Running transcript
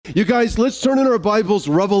You guys, let's turn in our Bibles,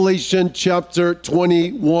 Revelation chapter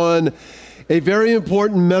 21. A very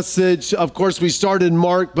important message. Of course, we started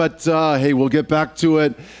Mark, but hey, we'll get back to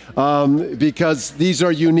it because these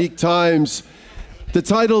are unique times. The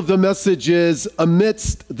title of the message is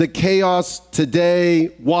Amidst the Chaos Today,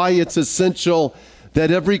 Why It's Essential That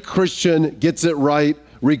Every Christian Gets It Right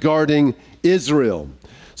Regarding Israel.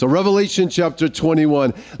 So Revelation chapter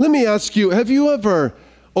 21. Let me ask you, have you ever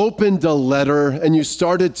opened a letter and you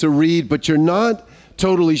started to read, but you're not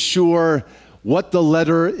totally sure what the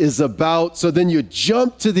letter is about? So then you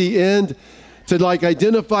jump to the end to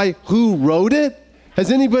identify who wrote it? Has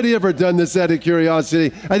anybody ever done this out of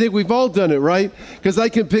curiosity? I think we've all done it, right? Because I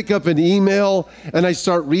can pick up an email and I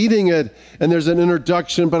start reading it and there's an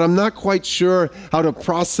introduction, but I'm not quite sure how to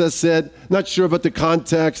process it, not sure about the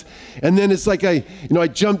context. And then it's like I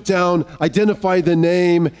jump down, identify the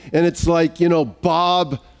name, and it's like,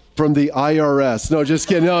 Bob from the IRS. No, just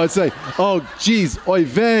kidding. No, it's like, oh, geez, oy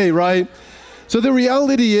vey, right? So the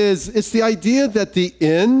reality is, it's the idea that the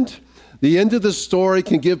end of the story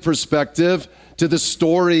can give perspective to the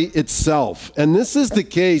story itself. And this is the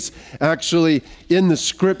case, actually, in the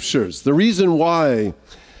scriptures. The reason why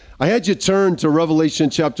I had you turn to Revelation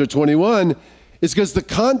chapter 21 is because the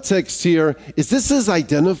context here is this is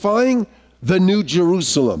identifying the New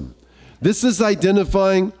Jerusalem. This is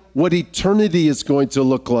identifying what eternity is going to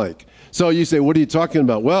look like. So you say, what are you talking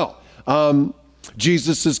about? Well,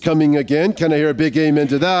 Jesus is coming again. Can I hear a big amen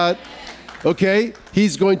to that? Okay,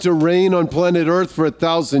 he's going to reign on planet Earth for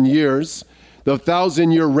 1,000 years. The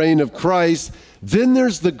 1,000-year reign of Christ. Then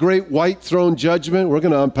there's the great white throne judgment. We're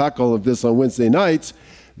going to unpack all of this on Wednesday nights.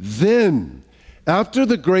 Then, after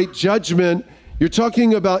the great judgment, you're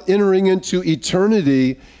talking about entering into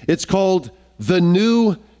eternity. It's called the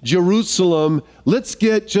New Jerusalem. Let's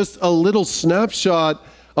get just a little snapshot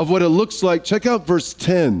of what it looks like. Check out verse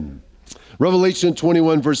 10. Revelation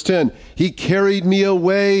 21, verse 10. He carried me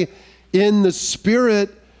away in the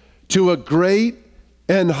Spirit to a great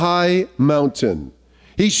and high mountain.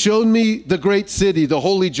 He showed me the great city, the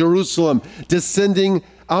holy Jerusalem, descending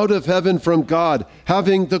out of heaven from God,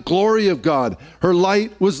 having the glory of God. Her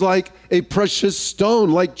light was like a precious stone,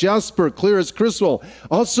 like jasper, clear as crystal.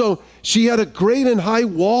 Also, she had a great and high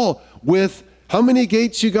wall with how many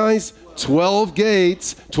gates, you guys? 12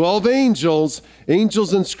 gates, 12 angels.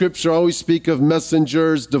 Angels in Scripture always speak of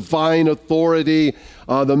messengers, divine authority,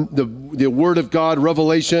 the Word of God,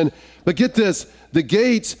 revelation. But get this, the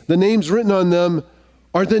gates, the names written on them,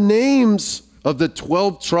 are the names of the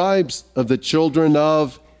 12 tribes of the children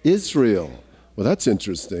of Israel. Well, that's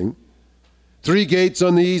interesting. 3 gates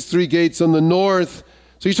on the east, 3 gates on the north.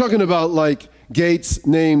 So you're talking about gates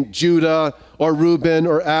named Judah or Reuben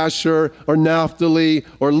or Asher or Naphtali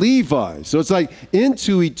or Levi. So it's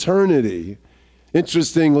into eternity.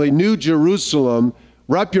 Interestingly, New Jerusalem,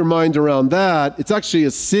 wrap your mind around that. It's actually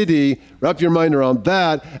a city. Wrap your mind around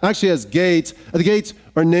that. Actually has gates. The gates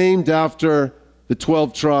are named after the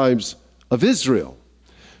 12 tribes of Israel.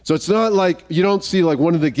 So it's not like you don't see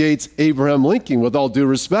one of the gates Abraham Lincoln, with all due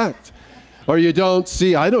respect. Or you don't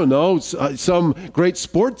see, some great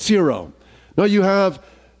sports hero. No, you have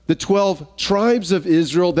the 12 tribes of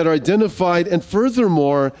Israel that are identified. And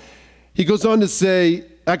furthermore, he goes on to say,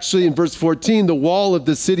 actually in verse 14, the wall of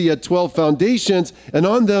the city had 12 foundations, and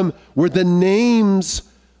on them were the names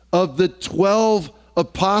of the 12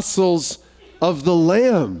 apostles of the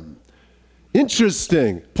Lamb.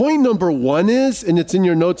 Interesting. Point number 1 is, and it's in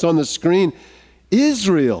your notes on the screen,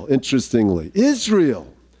 Israel, interestingly,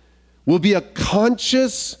 Israel will be a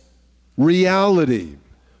conscious reality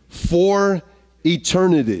for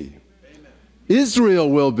eternity. Amen. Israel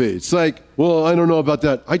will be. It's well, I don't know about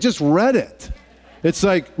that. I just read it. It's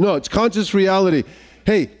no, it's conscious reality.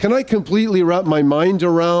 Hey, can I completely wrap my mind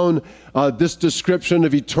around this description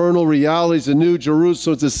of eternal realities, the New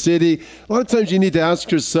Jerusalem, it's a city? A lot of times you need to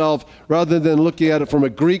ask yourself, rather than looking at it from a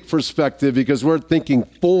Greek perspective, because we're thinking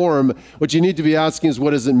form, what you need to be asking is,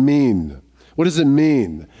 what does it mean? What does it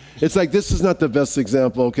mean? It's this is not the best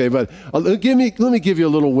example, okay, but let me give you a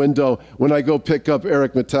little window when I go pick up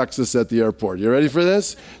Eric Metaxas at the airport. You ready for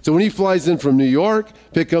this? So when he flies in from New York,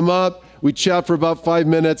 pick him up, we chat for about 5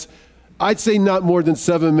 minutes. I'd say not more than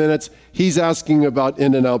 7 minutes. He's asking about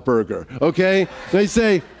In-N-Out Burger, okay? They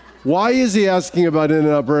say, why is he asking about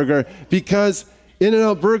In-N-Out Burger? Because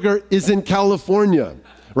In-N-Out Burger is in California,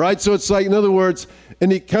 right? So it's in other words,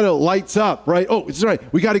 and he kind of lights up, right? Oh, it's right.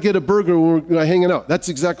 We got to get a burger when we're hanging out. That's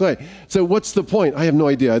exactly right. So what's the point? I have no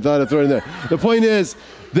idea. I thought I'd throw it in there. The point is,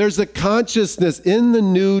 there's a consciousness in the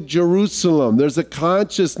New Jerusalem. There's a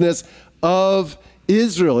consciousness of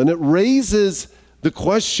Israel, and it raises the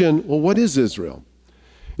question, well, what is Israel?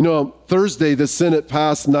 Thursday, the Senate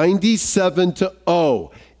passed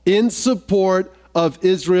 97-0 in support of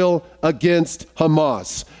Israel against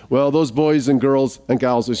Hamas. Well, those boys and girls and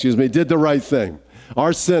gals, did the right thing.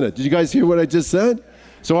 Our Senate, did you guys hear what I just said?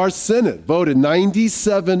 So our Senate voted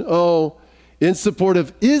 97-0 in support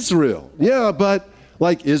of Israel. Yeah, but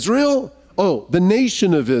like Israel? Oh, the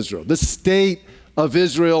nation of Israel, the state of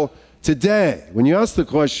Israel today. When you ask the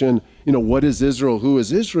question, what is Israel? Who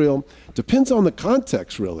is Israel? Depends on the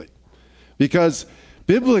context, really. Because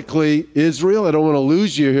biblically, Israel, I don't want to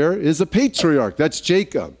lose you here, is a patriarch. That's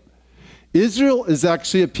Jacob. Israel is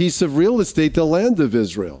actually a piece of real estate, the land of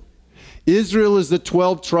Israel. Israel is the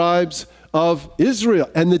 12 tribes of Israel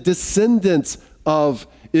and the descendants of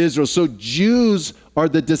Israel. So Jews are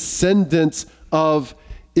the descendants of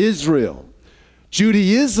Israel.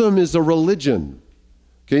 Judaism is a religion.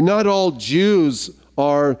 Okay, not all Jews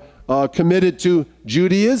are committed to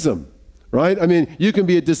Judaism, right? I mean, you can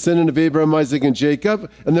be a descendant of Abraham, Isaac, and Jacob,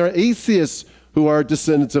 and there are atheists who are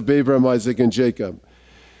descendants of Abraham, Isaac, and Jacob.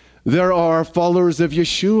 There are followers of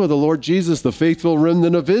Yeshua, the Lord Jesus, the faithful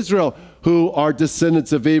remnant of Israel, who are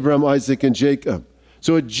descendants of Abraham, Isaac, and Jacob.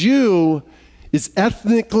 So a Jew is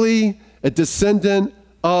ethnically a descendant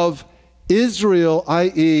of Israel,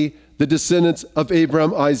 i.e., the descendants of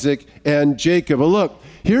Abraham, Isaac, and Jacob. But look,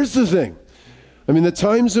 here's the thing. The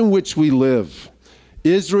times in which we live,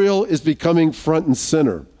 Israel is becoming front and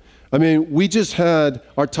center. We just had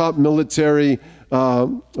our top military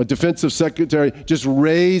defensive secretary just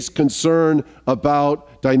raise concern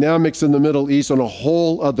about dynamics in the Middle East on a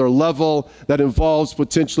whole other level that involves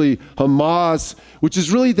potentially Hamas, which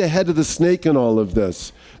is really the head of the snake in all of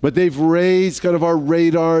this. But they've raised kind of our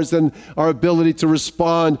radars and our ability to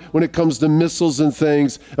respond when it comes to missiles and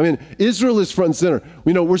things. Israel is front and center.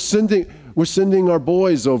 We're sending our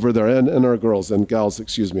boys over there and our girls and gals,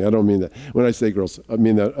 I don't mean that. When I say girls, I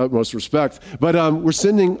mean that utmost respect. But we're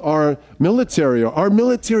sending our military. Our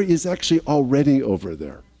military is actually already over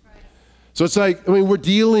there. So it's like, we're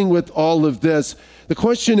dealing with all of this. The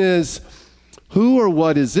question is, who or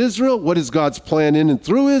what is Israel? What is God's plan in and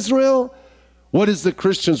through Israel? What is the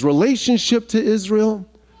Christian's relationship to Israel?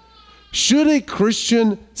 Should a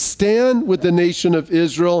Christian stand with the nation of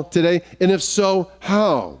Israel today? And if so,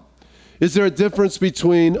 how? Is there a difference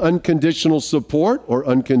between unconditional support or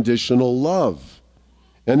unconditional love?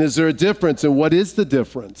 And is there a difference, and what is the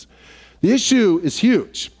difference? The issue is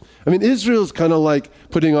huge. Israel is kind of like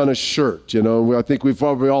putting on a shirt, I think we've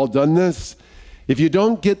probably all done this. If you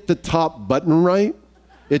don't get the top button right,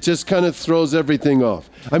 it just kind of throws everything off.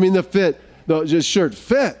 The shirt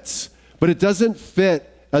fits, but it doesn't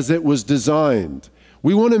fit as it was designed.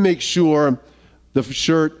 We want to make sure the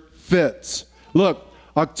shirt fits. Look,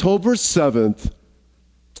 October 7th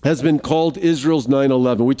has been called Israel's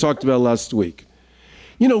 9/11. We talked about it last week.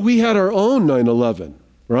 We had our own 9/11,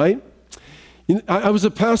 right? I was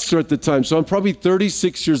a pastor at the time, so I'm probably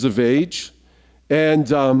 36 years of age. And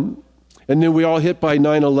then we all hit by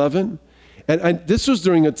 9/11. And this was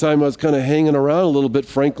during a time I was kind of hanging around a little bit,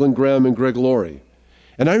 Franklin Graham and Greg Laurie.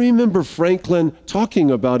 And I remember Franklin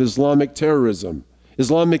talking about Islamic terrorism,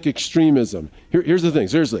 Islamic extremism. Here's the thing,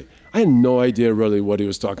 seriously. I had no idea really what he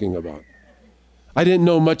was talking about. I didn't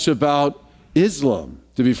know much about Islam,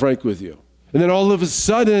 to be frank with you. And then all of a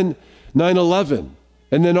sudden, 9/11.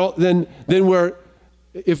 And then we're,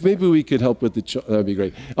 if maybe we could help with that'd be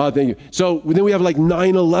great. Thank you. So then we have like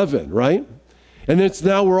 9/11, right? And it's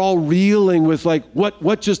now we're all reeling with like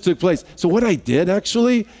what just took place. So what I did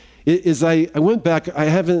actually is I went back. I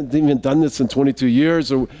haven't even done this in 22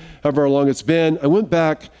 years or however long it's been. I went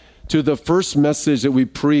back to the first message that we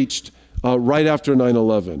preached right after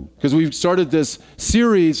 9/11, because we started this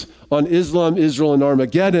series on Islam, Israel, and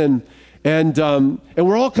Armageddon, and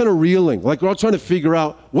we're all kind of reeling, like we're all trying to figure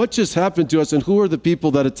out what just happened to us and who are the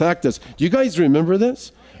people that attacked us. Do you guys remember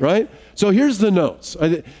this? Right? So here's the notes.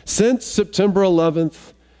 Since September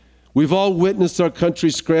 11th, we've all witnessed our country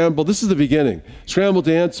scramble. This is the beginning. Scramble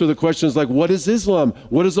to answer the questions like, what is Islam?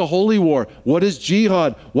 What is a holy war? What is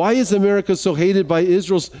jihad? Why is America so hated by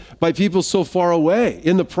by people so far away?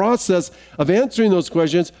 In the process of answering those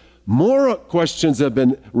questions, more questions have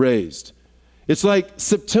been raised. It's like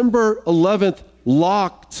September 11th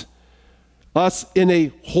locked us in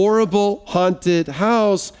a horrible, haunted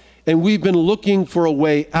house, and we've been looking for a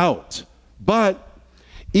way out. But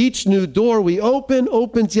each new door we open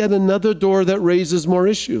opens yet another door that raises more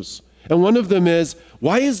issues. And one of them is,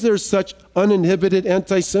 why is there such uninhibited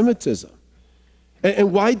anti-Semitism?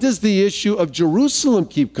 And why does the issue of Jerusalem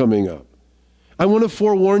keep coming up? I want to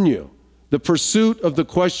forewarn you, the pursuit of the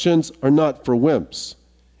questions are not for wimps.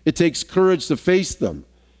 It takes courage to face them.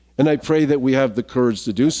 And I pray that we have the courage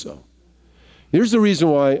to do so. Here's the reason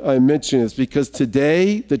why I mention this, because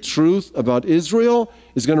today the truth about Israel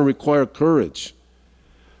is going to require courage.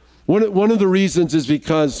 One of the reasons is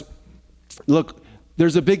because, look,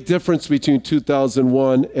 there's a big difference between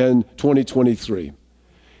 2001 and 2023.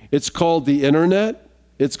 It's called the internet.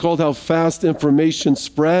 It's called how fast information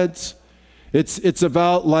spreads. It's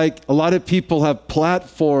about, like, a lot of people have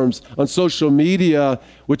platforms on social media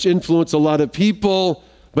which influence a lot of people,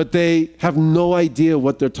 but they have no idea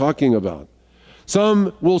what they're talking about.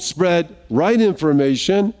 Some will spread right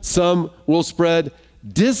information. Some will spread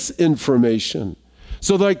disinformation.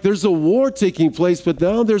 So, like, there's a war taking place, but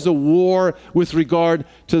now there's a war with regard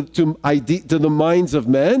to the minds of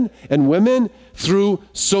men and women through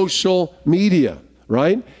social media,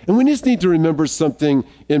 right? And we just need to remember something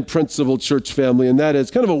in Principle Church family, and that is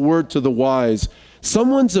kind of a word to the wise.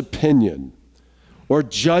 Someone's opinion or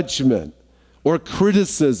judgment or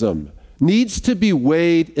criticism needs to be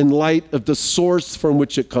weighed in light of the source from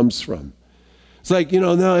which it comes from. It's like,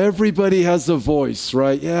 now everybody has a voice,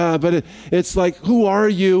 right? Yeah, but it's like, who are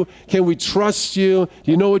you? Can we trust you? Do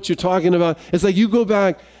you know what you're talking about? It's like you go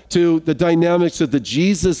back to the dynamics of the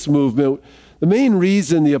Jesus movement. The main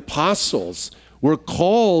reason the apostles were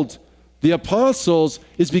called the apostles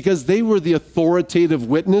is because they were the authoritative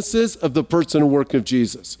witnesses of the person and work of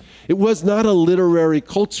Jesus. It was not a literary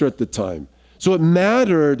culture at the time. So it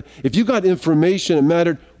mattered, if you got information, it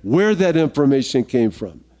mattered where that information came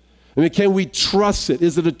from. I mean, can we trust it?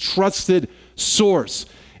 Is it a trusted source?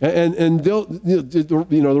 And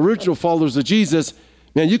the original followers of Jesus,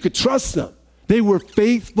 man, you could trust them. They were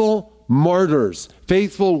faithful martyrs,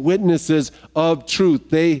 faithful witnesses of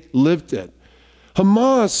truth. They lived it.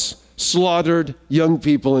 Hamas slaughtered young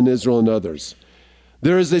people in Israel and others.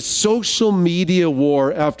 There is a social media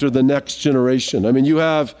war after the next generation. I mean, you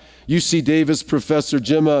have UC Davis professor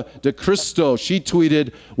Gemma DeCristo. She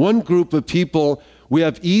tweeted, one group of people we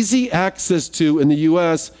have easy access to in the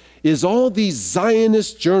U.S. is all these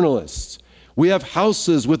Zionist journalists. We have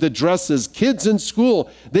houses with addresses, kids in school.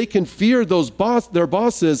 They can fear their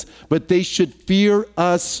bosses, but they should fear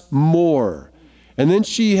us more. And then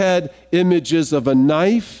she had images of a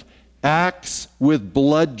knife, axe with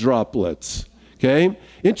blood droplets. Okay?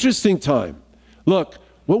 Interesting time. Look,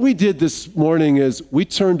 what we did this morning is we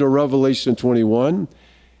turned to Revelation 21,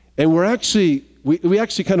 and we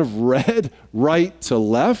actually kind of read right to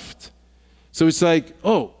left. So it's like,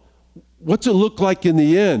 oh, what's it look like in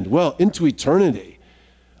the end? Well, into eternity.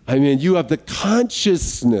 I mean, you have the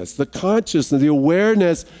consciousness, the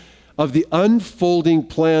awareness of the unfolding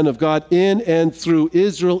plan of God in and through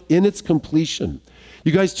Israel in its completion.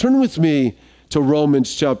 You guys turn with me to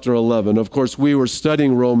Romans chapter 11. Of course, we were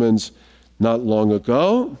studying Romans not long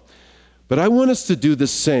ago, but I want us to do the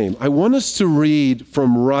same. I want us to read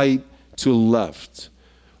from right to left.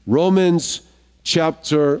 Romans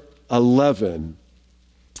chapter 11.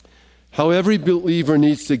 How every believer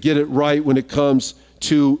needs to get it right when it comes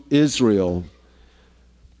to Israel.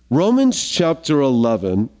 Romans chapter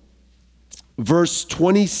 11, verse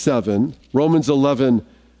 27. Romans 11,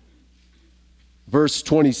 verse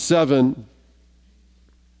 27.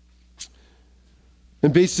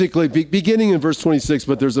 And basically, beginning in verse 26,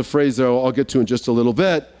 but there's a phrase there I'll get to in just a little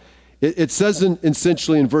bit. It says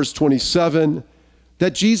essentially in verse 27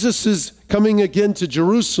 that Jesus is coming again to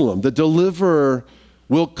Jerusalem. The deliverer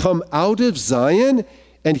will come out of Zion,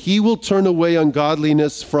 and he will turn away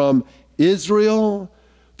ungodliness from Israel.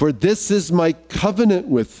 For this is my covenant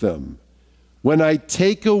with them, when I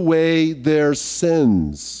take away their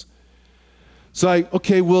sins. So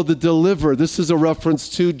the deliverer, this is a reference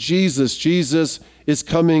to Jesus. Jesus is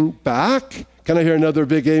coming back. Can I hear another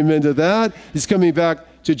big amen to that? He's coming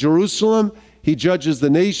back to Jerusalem. He judges the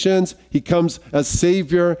nations. He comes as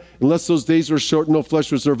Savior. Unless those days were short, no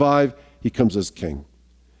flesh will survive. He comes as King.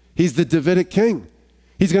 He's the Davidic King.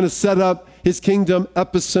 He's going to set up his kingdom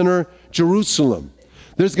epicenter, Jerusalem.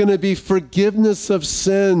 There's going to be forgiveness of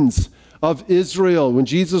sins of Israel. When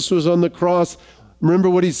Jesus was on the cross,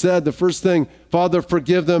 remember what he said? The first thing, Father,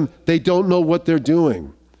 forgive them. They don't know what they're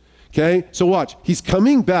doing. Okay? So watch. He's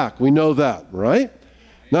coming back. We know that, right?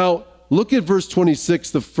 Now, look at verse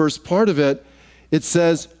 26, the first part of it. It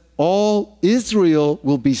says, all Israel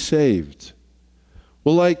will be saved.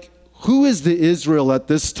 Well, who is the Israel at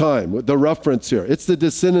this time? The reference here. It's the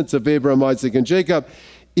descendants of Abraham, Isaac, and Jacob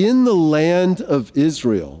in the land of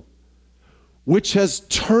Israel, which has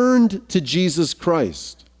turned to Jesus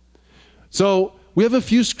Christ. So we have a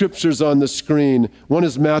few scriptures on the screen. One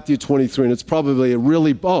is Matthew 23, and it's probably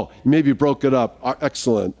maybe you broke it up.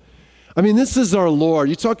 Excellent. I mean, this is our Lord.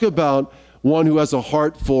 You talk about one who has a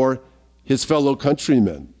heart for his fellow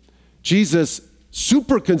countrymen. Jesus,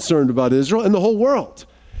 super concerned about Israel and the whole world.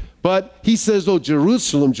 But he says, oh,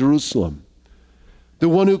 Jerusalem, Jerusalem, the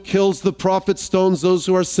one who kills the prophet, stones those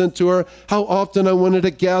who are sent to her. How often I wanted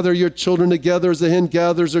to gather your children together as a hen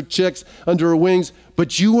gathers her chicks under her wings,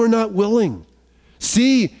 but you were not willing.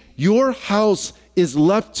 See, your house is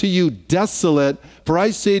left to you desolate. For I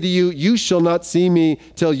say to you, you shall not see me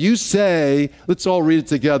till you say, let's all read it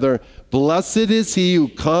together, blessed is he who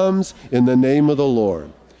comes in the name of the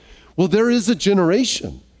Lord. Well, there is a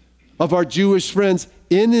generation of our Jewish friends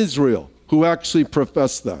in Israel who actually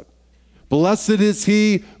profess that. Blessed is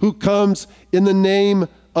he who comes in the name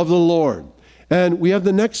of the Lord. And we have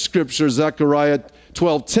the next scripture, Zechariah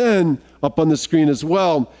 12:10, up on the screen as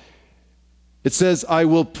well. It says, I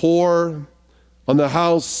will pour on the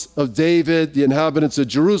house of David, the inhabitants of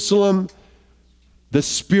Jerusalem, the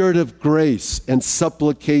spirit of grace and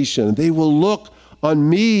supplication. They will look on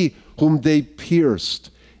me whom they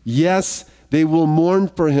pierced. Yes, they will mourn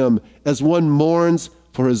for him as one mourns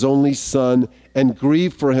for his only son, and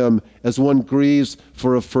grieve for him as one grieves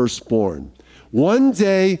for a firstborn. One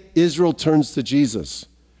day, Israel turns to Jesus.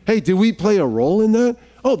 Hey, do we play a role in that?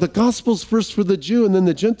 Oh, the gospel's first for the Jew and then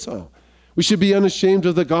the Gentile. We should be unashamed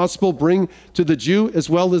of the gospel, bring to the Jew as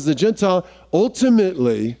well as the Gentile.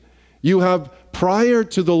 Ultimately, you have, prior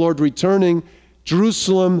to the Lord returning,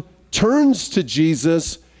 Jerusalem turns to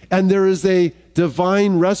Jesus, and there is a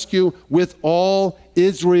divine rescue with all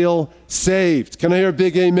Israel saved. Can I hear a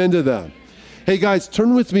big amen to that? Hey guys,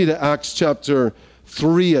 turn with me to Acts chapter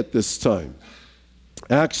 3 at this time.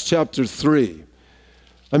 Acts chapter 3.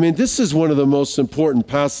 I mean, this is one of the most important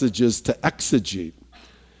passages to exegete.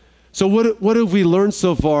 So what have we learned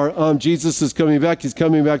so far? Jesus is coming back. He's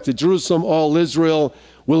coming back to Jerusalem. All Israel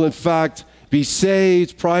will in fact be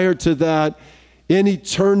saved. Prior to that, in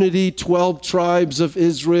eternity, 12 tribes of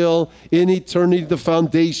Israel, in eternity, the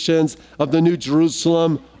foundations of the New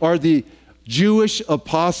Jerusalem are the Jewish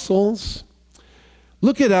apostles.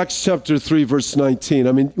 Look at Acts chapter 3, verse 19.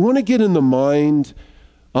 I mean, you want to get in the mind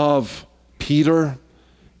of Peter,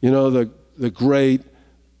 you know, the great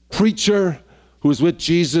preacher who was with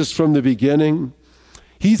Jesus from the beginning.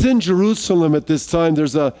 He's in Jerusalem at this time.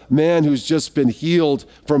 There's a man who's just been healed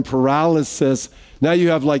from paralysis. Now you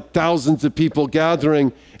have like thousands of people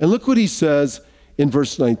gathering. And look what he says in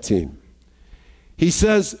verse 19. He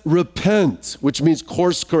says, repent, which means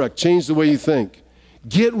course correct, change the way you think.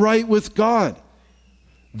 Get right with God,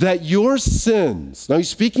 that your sins, now he's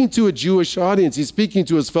speaking to a Jewish audience, he's speaking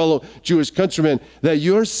to his fellow Jewish countrymen, that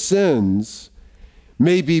your sins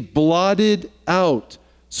may be blotted out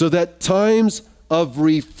so that times of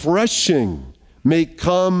refreshing may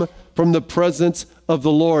come from the presence of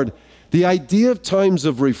the Lord. The idea of times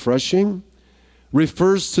of refreshing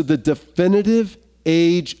refers to the definitive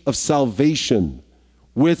age of salvation,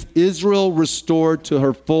 with Israel restored to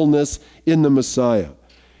her fullness in the Messiah.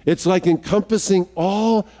 It's like encompassing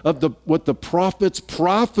all of what the prophets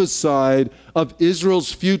prophesied of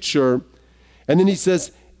Israel's future. And then he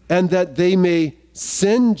says, and that they may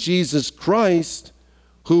send Jesus Christ,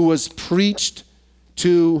 who was preached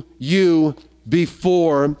to you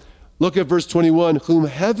before. Look at verse 21, whom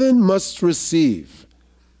heaven must receive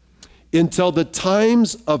until the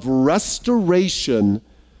times of restoration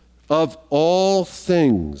of all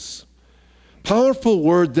things. Powerful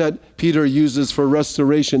word that Peter uses for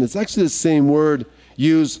restoration. It's actually the same word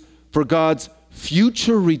used for God's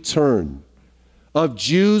future return of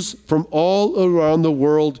Jews from all around the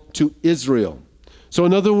world to Israel. So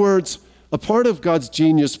in other words, a part of God's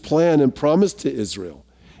genius plan and promise to Israel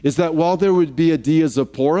is that while there would be a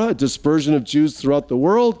diaspora, a dispersion of Jews throughout the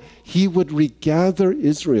world, he would regather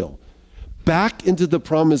Israel back into the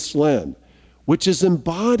promised land, which is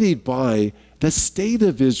embodied by the state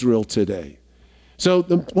of Israel today. So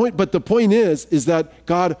the point is that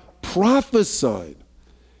God prophesied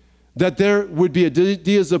that there would be a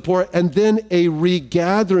diaspora and then a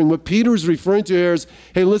regathering. What Peter is referring to here is,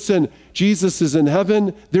 hey, listen, Jesus is in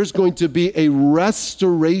heaven. There's going to be a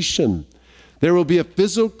restoration. There will be a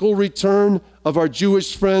physical return of our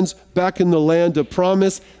Jewish friends back in the land of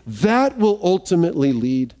promise. That will ultimately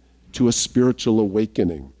lead to a spiritual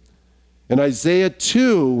awakening. And Isaiah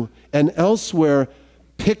 2 and elsewhere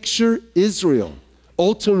picture Israel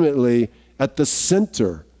ultimately at the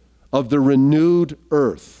center of the renewed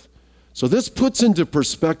earth. So this puts into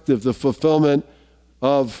perspective the fulfillment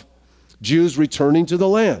of Jews returning to the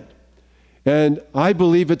land. And I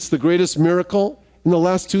believe it's the greatest miracle in the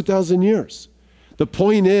last 2,000 years. The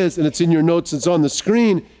point is, and it's in your notes, it's on the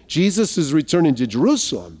screen, Jesus is returning to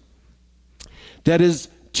Jerusalem that is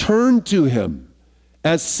turned to him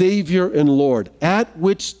as Savior and Lord, at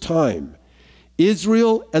which time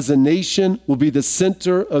Israel as a nation will be the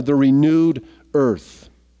center of the renewed earth.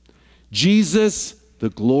 Jesus, the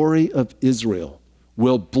glory of Israel,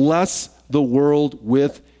 will bless the world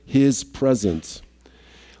with his presence.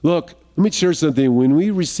 Look, let me share something. When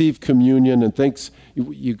we receive communion, and thanks,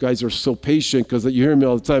 you guys are so patient because you hear me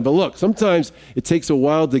all the time. But look, sometimes it takes a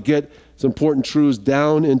while to get some important truths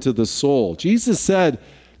down into the soul. Jesus said,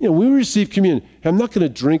 when we receive communion, I'm not going to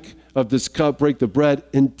drink of this cup, break the bread,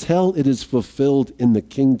 until it is fulfilled in the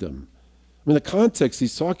kingdom. I mean, the context,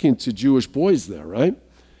 he's talking to Jewish boys there, right?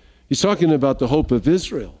 He's talking about the hope of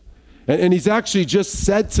Israel. And he's actually just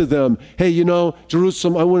said to them, hey,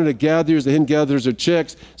 Jerusalem, I wanted to gather you. The hidden gatherers are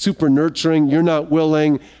chicks, super nurturing. You're not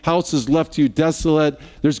willing. House is left to you desolate.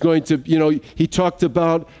 There's going to, he talked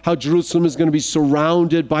about how Jerusalem is going to be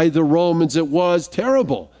surrounded by the Romans. It was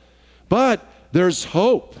terrible. But there's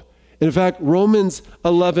hope. In fact, Romans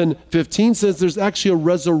 11:15 says there's actually a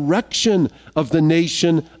resurrection of the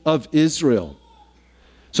nation of Israel.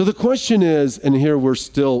 So the question is, and here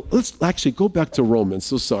let's actually go back to Romans.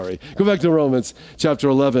 So sorry. Go back to Romans chapter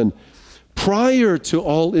 11. Prior to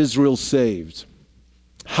all Israel saved,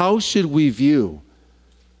 how should we view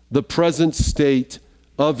the present state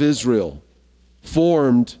of Israel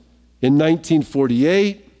formed in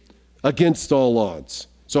 1948 against all odds?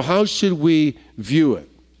 So how should we view it?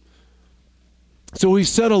 So we've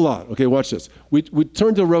said a lot. Okay, watch this. We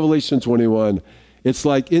turn to Revelation 21. It's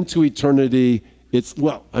like into eternity. It's,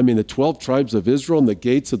 the 12 tribes of Israel and the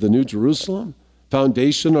gates of the New Jerusalem.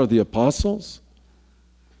 Foundation are the apostles.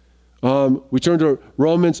 We turn to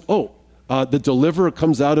Romans. The deliverer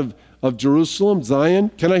comes out of Jerusalem, Zion.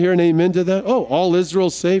 Can I hear an amen to that? All Israel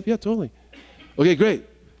saved? Yeah, totally. Okay, great.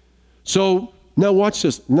 So now watch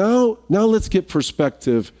this. Now let's get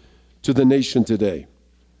perspective to the nation today.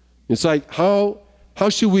 It's like, how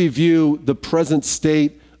should we view the present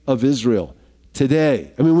state of Israel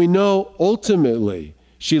today? We know ultimately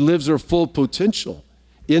she lives her full potential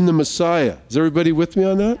in the Messiah. Is everybody with me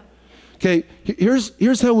on that? Okay,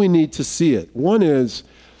 here's how we need to see it. One is,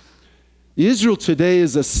 Israel today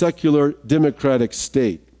is a secular democratic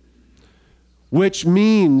state, which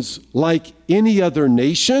means, like any other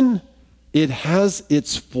nation, it has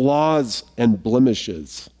its flaws and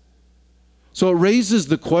blemishes. So it raises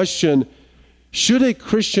the question, should a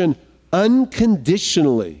Christian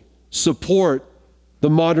unconditionally support the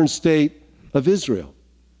modern state of Israel?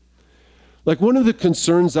 Like, one of the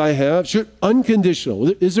concerns I have,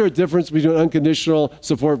 is there a difference between unconditional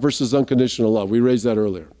support versus unconditional love? We raised that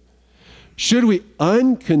earlier. Should we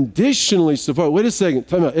unconditionally support? Wait a second,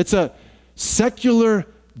 time out. It's a secular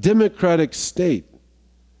democratic state.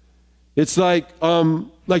 It's like,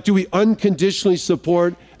 do we unconditionally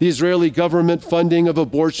support the Israeli government funding of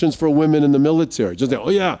abortions for women in the military? Just it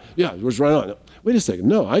was right on. Wait a second,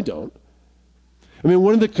 no, I don't.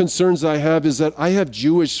 One of the concerns I have is that I have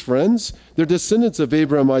Jewish friends. They're descendants of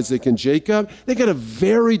Abraham, Isaac, and Jacob. They got a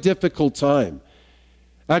very difficult time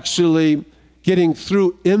actually getting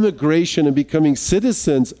through immigration and becoming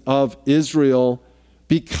citizens of Israel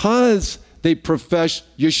because they profess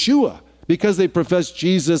Yeshua, because they profess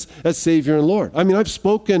Jesus as Savior and Lord. I've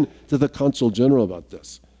spoken to the Consul General about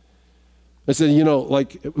this. I said,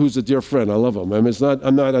 who's a dear friend, I love him.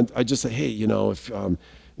 I just say, hey, if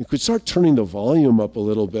you could start turning the volume up a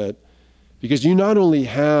little bit, because you not only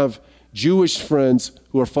have Jewish friends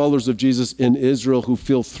who are followers of Jesus in Israel who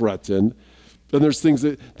feel threatened, and there's things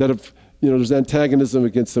that have, there's antagonism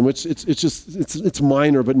against them, which it's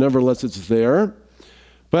minor, but nevertheless it's there.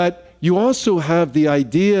 But you also have the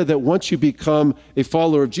idea that once you become a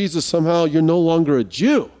follower of Jesus, somehow you're no longer a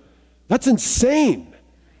Jew. That's insane.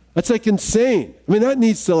 That's insane. That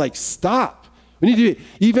needs to stop.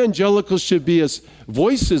 Evangelicals should be as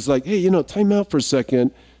voices like, hey, time out for a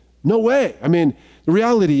second. No way. The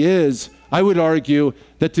reality is, I would argue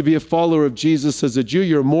that to be a follower of Jesus as a Jew,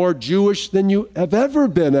 you're more Jewish than you have ever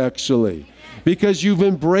been, actually, because you've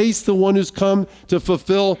embraced the one who's come to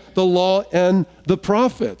fulfill the law and the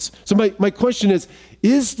prophets. So my question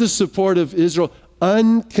is the support of Israel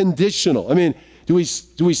unconditional? Do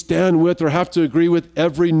we stand with or have to agree with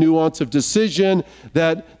every nuance of decision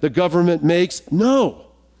that the government makes? No.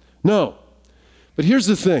 But here's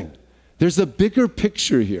the thing. There's a bigger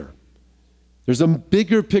picture here. There's a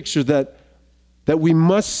bigger picture that we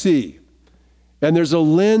must see. And there's a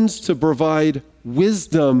lens to provide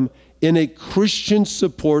wisdom in a Christian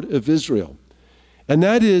support of Israel. And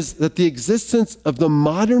that is that the existence of the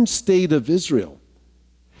modern state of Israel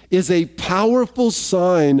is a powerful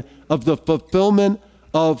sign of the fulfillment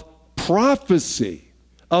of prophecy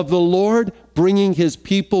of the Lord bringing his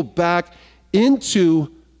people back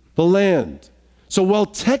into the land. So while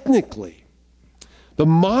technically The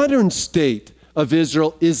modern state of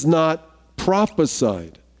Israel is not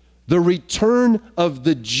prophesied. The return of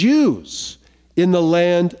the Jews in the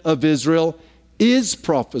land of Israel is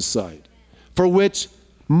prophesied, for which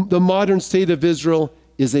the modern state of Israel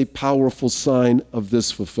is a powerful sign of this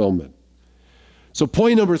fulfillment. So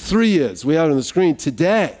point number 3 is, we have it on the screen,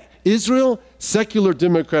 today, Israel, secular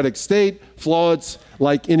democratic state, flaws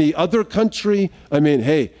like any other country. I mean,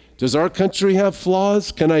 hey, does our country have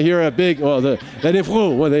flaws? Can I hear a big,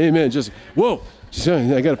 amen, just, whoa,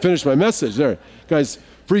 I got to finish my message there. Guys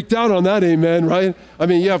freaked out on that, amen, right? I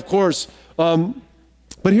mean, yeah, of course. But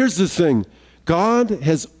here's the thing. God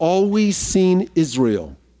has always seen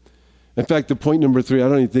Israel. In fact, the point number 3, I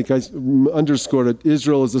don't even think I underscored it.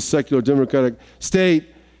 Israel is a secular democratic state,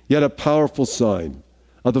 yet a powerful sign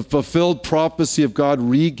of the fulfilled prophecy of God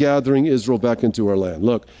regathering Israel back into our land.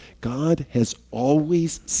 Look, God has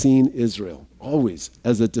always seen Israel, always,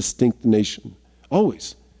 as a distinct nation,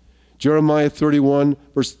 always. Jeremiah 31,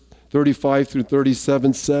 verse 35 through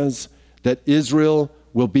 37 says that Israel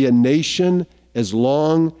will be a nation as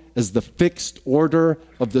long as the fixed order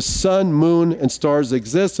of the sun, moon, and stars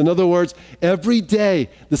exists. In other words, every day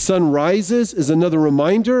the sun rises is another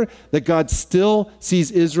reminder that God still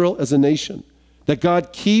sees Israel as a nation, that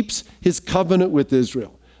God keeps his covenant with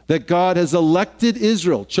Israel, that God has elected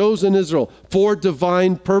Israel, chosen Israel for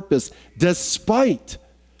divine purpose, despite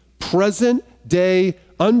present-day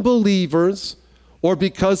unbelievers or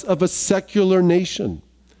because of a secular nation.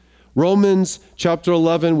 Romans chapter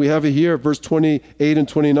 11, we have it here, verse 28 and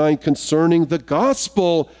 29, concerning the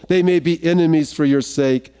gospel, they may be enemies for your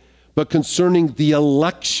sake, but concerning the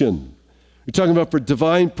election, you're talking about for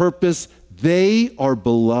divine purpose, they are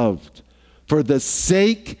beloved for the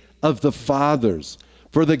sake of the fathers,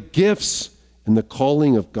 for the gifts and the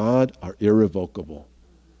calling of God are irrevocable.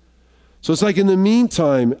 So it's like in the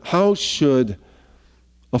meantime, how should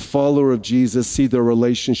a follower of Jesus see their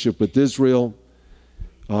relationship with Israel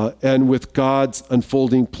and with God's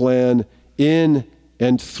unfolding plan in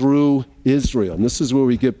and through Israel? And this is where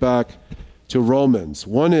we get back to Romans.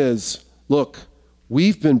 One is, look,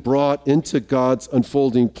 we've been brought into God's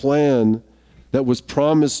unfolding plan that was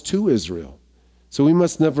promised to Israel. So we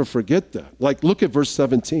must never forget that. Like, look at verse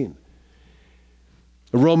 17.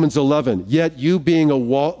 Romans 11, yet you being a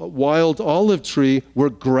wild olive tree were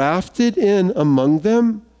grafted in among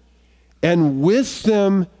them, and with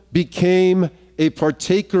them became a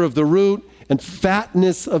partaker of the root and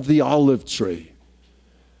fatness of the olive tree.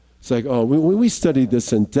 It's like, oh, we studied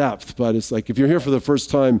this in depth, but it's like if you're here for the first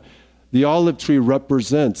time, the olive tree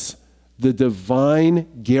represents the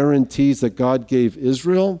divine guarantees that God gave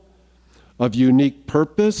Israel of unique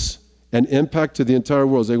purpose and impact to the entire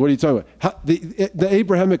world. It's like, what are you talking about? The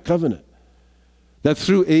Abrahamic covenant. That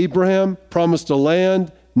through Abraham promised a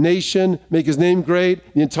land, nation, make his name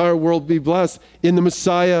great, the entire world be blessed in the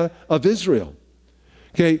Messiah of Israel.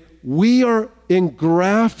 Okay, we are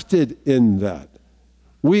engrafted in that.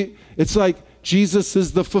 It's like Jesus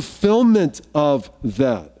is the fulfillment of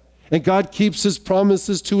that. And God keeps his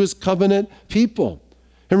promises to his covenant people.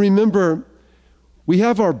 And remember, we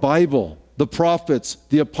have our Bible, the prophets,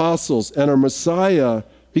 the apostles, and our Messiah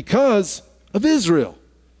because of Israel.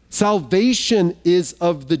 Salvation is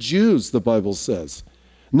of the Jews, the Bible says.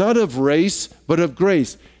 Not of race, but of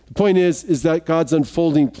grace. The point is that God's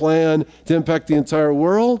unfolding plan to impact the entire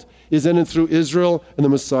world is in and through Israel and the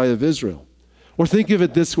Messiah of Israel. Or think of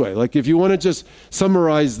it this way, like if you want to just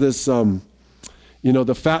summarize this,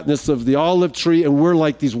 the fatness of the olive tree, and we're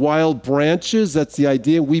like these wild branches, that's the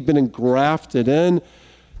idea, we've been engrafted in.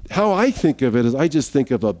 How I think of it is I just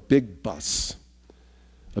think of a big bus.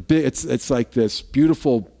 It's like this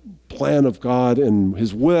beautiful plan of God and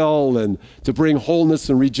his will and to bring wholeness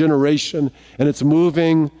and regeneration, and it's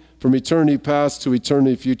moving from eternity past to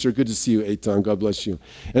eternity future. Good to see you, Eitan. God bless you.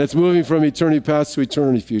 And it's moving from eternity past to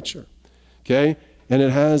eternity future. Okay? And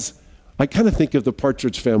it has, I kind of think of the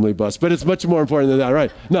Partridge Family bus, but it's much more important than that,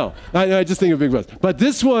 right? No, I just think of a big bus. But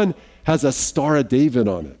this one has a Star of David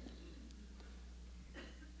on it.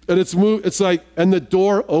 And it's like, and the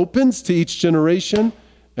door opens to each generation,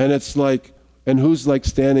 and it's like, and who's like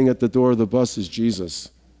standing at the door of the bus is Jesus.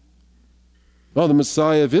 Oh, the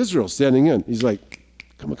Messiah of Israel standing in. He's like,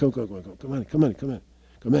 come in,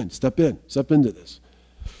 step into this.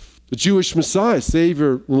 The Jewish Messiah,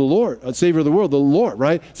 Savior of the Lord, Savior of the world, the Lord,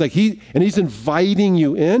 right? It's like he's inviting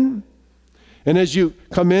you in. And as you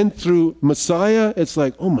come in through Messiah, it's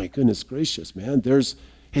like, oh my goodness gracious, man, there's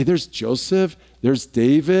Joseph, there's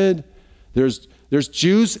David, there's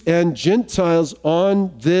Jews and Gentiles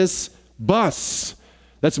on this bus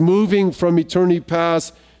that's moving from eternity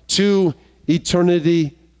past to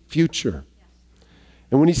eternity future.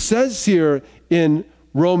 And when he says here in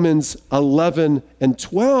Romans 11 and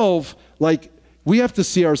 12, like, we have to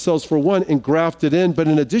see ourselves, for one, engrafted in. But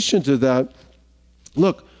in addition to that,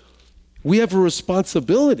 look, we have a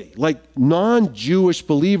responsibility. Like non-Jewish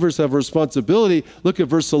believers have a responsibility. Look at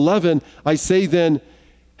verse 11. I say then,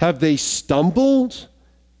 have they stumbled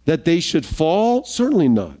that they should fall? Certainly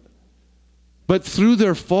not. But through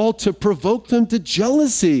their fall, to provoke them to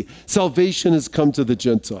jealousy, salvation has come to the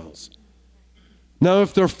Gentiles. Now,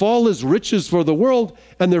 if their fall is riches for the world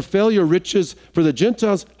and their failure riches for the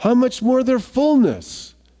Gentiles, how much more their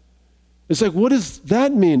fullness? It's like, what does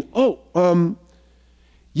that mean?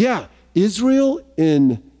 Yeah, Israel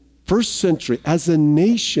in first century as a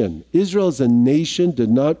nation, Israel as a nation did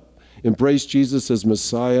not embrace Jesus as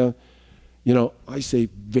Messiah. I say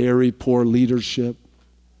very poor leadership.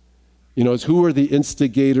 It's who are the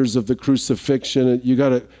instigators of the crucifixion? You got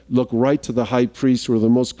to look right to the high priests, who are the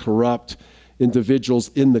most corrupt individuals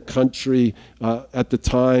in the country at the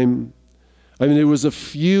time. I mean, there was a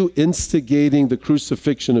few instigating the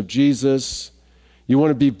crucifixion of Jesus. You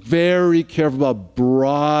want to be very careful about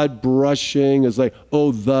broad brushing. It's like,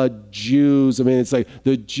 the Jews. I mean, it's like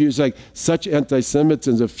the Jews, like such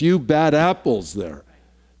anti-Semitism. A few bad apples there.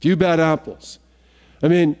 Few bad apples. I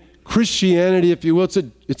mean, Christianity, if you will,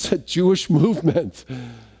 it's a Jewish movement.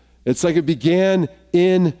 It's like it began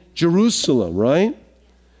in Jerusalem, right?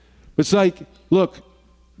 It's like, look,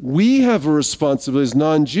 we have a responsibility as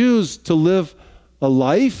non-Jews to live a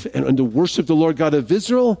life and to worship the Lord God of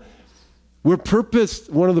Israel. One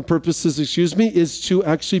of the purposes, is to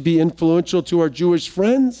actually be influential to our Jewish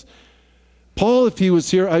friends. Paul, if he was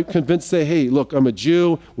here, I'm convinced, say, hey, look, I'm a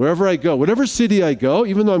Jew. Wherever I go, whatever city I go,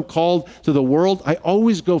 even though I'm called to the world, I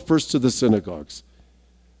always go first to the synagogues.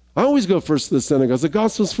 I always go first to the synagogues. The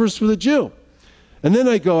gospel's first for the Jew. And then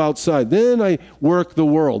I go outside. Then I work the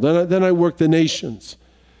world. Then I work the nations.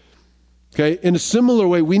 Okay? In a similar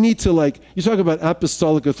way, we need to, you talk about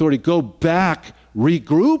apostolic authority, go back,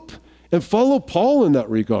 regroup, and follow Paul in that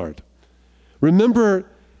regard. Remember,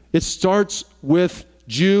 it starts with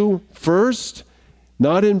Jew first,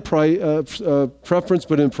 not in preference,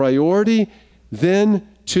 but in priority, then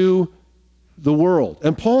to the world.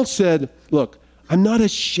 And Paul said, look, I'm not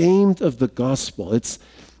ashamed of the gospel. It's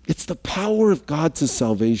the power of God to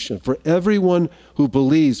salvation for everyone who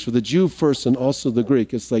believes, for the Jew first and also the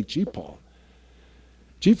Greek. It's like,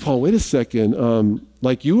 Paul, wait a second.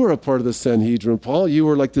 Like you were a part of the Sanhedrin, Paul. You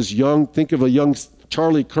were like this think of a young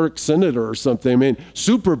Charlie Kirk senator or something. I mean,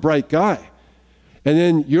 super bright guy. And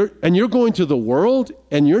then you're going to the world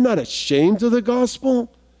and you're not ashamed of the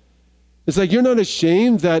gospel? It's like you're not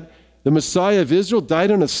ashamed that the Messiah of Israel died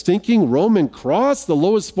on a stinking Roman cross, the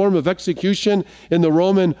lowest form of execution in the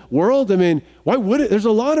Roman world. I mean, why would it? There's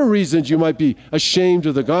a lot of reasons you might be ashamed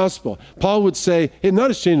of the gospel. Paul would say, hey, I'm not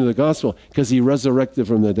ashamed of the gospel because he resurrected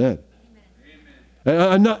from the dead.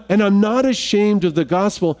 Amen. I'm not ashamed of the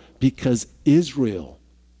gospel because Israel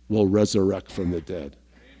will resurrect from the dead.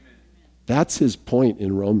 Amen. That's his point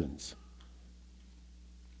in Romans.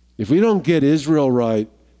 If we don't get Israel right,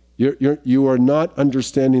 you are not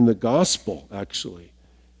understanding the gospel, actually,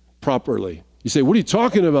 properly. You say, what are you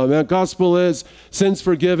talking about, man? Gospel is sins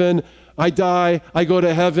forgiven, I die, I go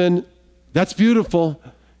to heaven. That's beautiful,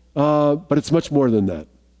 but it's much more than that.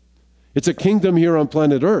 It's a kingdom here on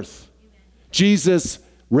planet Earth. Jesus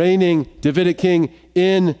reigning, Davidic king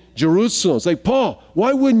in Jerusalem. It's like, Paul,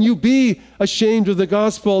 why wouldn't you be ashamed of the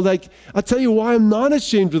gospel? Like, I'll tell you why I'm not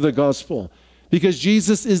ashamed of the gospel. Because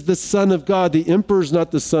Jesus is the Son of God. The emperor's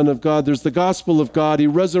not the Son of God. There's the gospel of God. He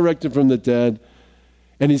resurrected from the dead.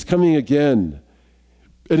 And he's coming again.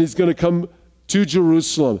 And he's going to come to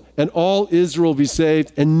Jerusalem. And all Israel will be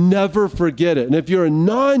saved. And never forget it. And if you're a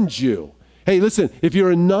non-Jew, hey, listen, if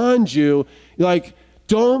you're a non-Jew,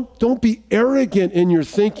 don't be arrogant in your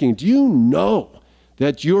thinking. Do you know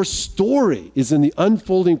that your story is in the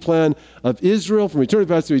unfolding plan of Israel from eternity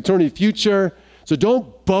past to eternity future? So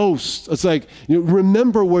don't boast. It's like,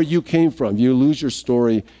 remember where you came from. You lose your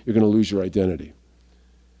story, you're going to lose your identity.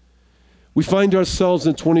 We find ourselves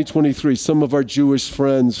in 2023, some of our Jewish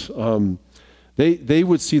friends, they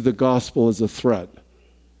would see the gospel as a threat.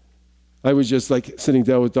 I was just sitting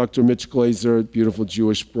down with Dr. Mitch Glazer, beautiful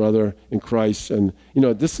Jewish brother in Christ, and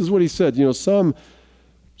this is what he said. Some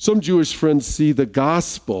Jewish friends see the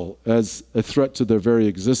gospel as a threat to their very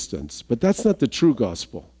existence, but that's not the true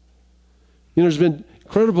gospel. There's been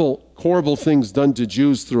incredible, horrible things done to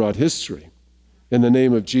Jews throughout history in the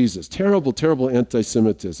name of Jesus. Terrible, terrible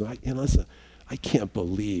anti-Semitism. Listen, I can't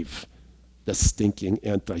believe the stinking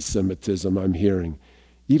anti-Semitism I'm hearing,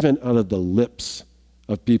 even out of the lips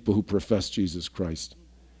of people who profess Jesus Christ.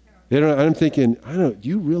 I'm thinking, do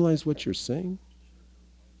you realize what you're saying?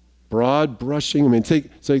 Broad brushing. I mean,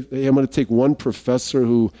 I'm going to take one professor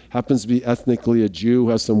who happens to be ethnically a Jew,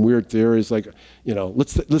 who has some weird theories, like,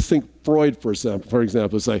 let's think Freud, for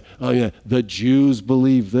example. It's like, oh yeah, the Jews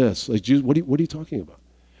believe this. Like, Jews, what are you talking about?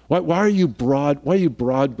 Why are you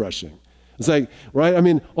broad brushing? It's like, right? I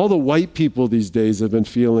mean, all the white people these days have been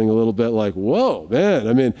feeling a little bit like, whoa, man.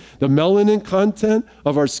 I mean, the melanin content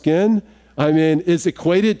of our skin, is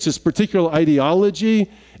equated to particular ideology,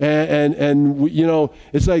 and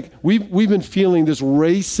it's like we've been feeling this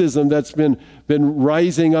racism that's been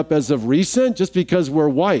rising up as of recent just because we're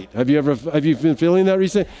white. Have you been feeling that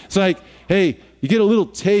recently? It's like, hey, you get a little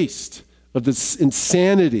taste of this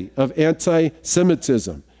insanity of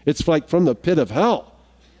anti-Semitism. It's like from the pit of hell.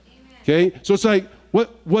 Okay, so it's like what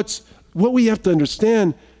we have to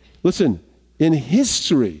understand. Listen, in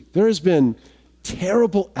history, there has been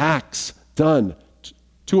terrible acts done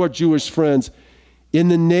to our Jewish friends in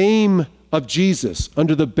the name of Jesus,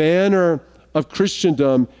 under the banner of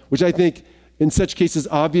Christendom, which I think in such cases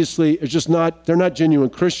obviously they're not genuine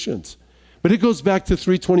Christians. But it goes back to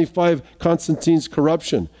 325, Constantine's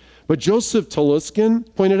corruption. But Joseph Toluskin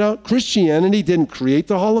pointed out, Christianity didn't create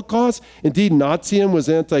the Holocaust. Indeed, Nazism was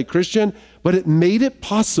anti-Christian, but it made it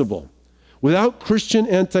possible. Without Christian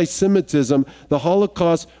anti-Semitism, the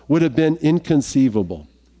Holocaust would have been inconceivable.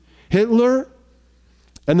 Hitler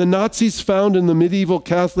and the Nazis found in the medieval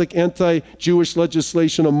Catholic anti-Jewish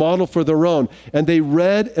legislation a model for their own, and they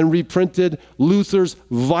read and reprinted Luther's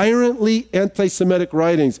violently anti-Semitic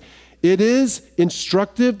writings. It is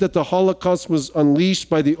instructive that the Holocaust was unleashed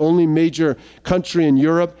by the only major country in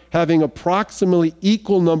Europe having approximately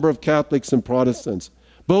equal number of Catholics and Protestants.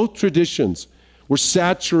 Both traditions were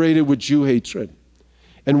saturated with Jew hatred.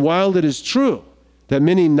 And while it is true that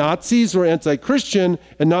many Nazis were anti-Christian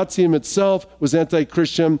and Nazism itself was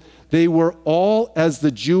anti-Christian, they were all, as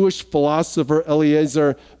the Jewish philosopher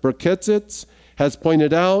Eliezer Berkowitz has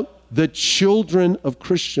pointed out, the children of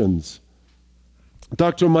Christians.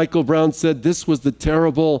 Dr. Michael Brown said this was the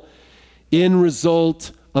terrible end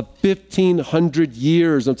result of 1,500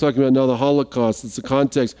 years, I'm talking about now the Holocaust, it's the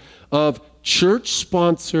context, of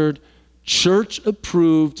church-sponsored,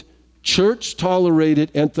 church-approved,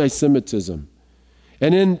 church-tolerated anti-Semitism.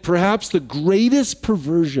 And in perhaps the greatest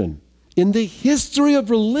perversion in the history of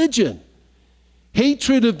religion,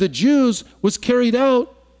 hatred of the Jews was carried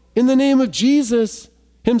out in the name of Jesus,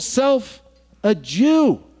 himself a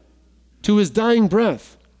Jew, to his dying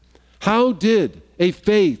breath. How did a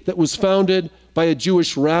faith that was founded by a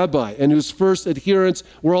Jewish rabbi and whose first adherents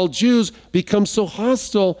were all Jews become so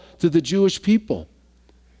hostile to the Jewish people?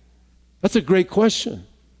 That's a great question.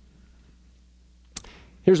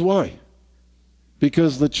 Here's why.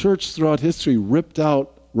 Because the church throughout history ripped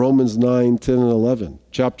out Romans 9, 10, and 11.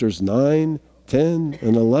 Chapters 9, 10,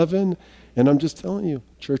 and 11. And I'm just telling you,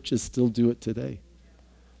 churches still do it today.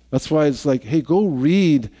 That's why it's like, hey, go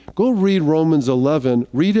read Romans 11.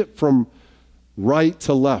 Read it from right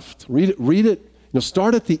to left. Read it,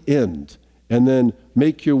 start at the end and then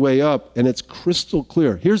make your way up, and it's crystal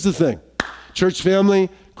clear. Here's the thing. Church family,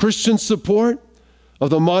 Christian support of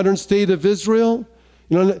the modern state of Israel,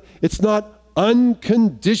 it's not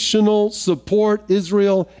unconditional support.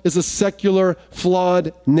 Israel is a secular,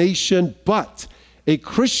 flawed nation, but a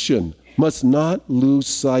Christian must not lose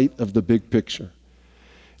sight of the big picture.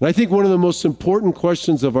 And I think one of the most important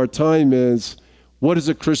questions of our time is, what is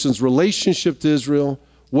a Christian's relationship to Israel?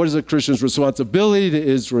 What is a Christian's responsibility to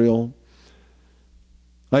Israel?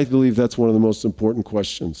 I believe that's one of the most important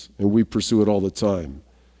questions, and we pursue it all the time.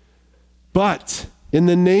 But in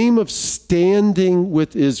the name of standing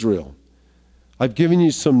with Israel, I've given you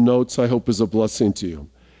some notes I hope is a blessing to you.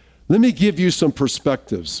 Let me give you some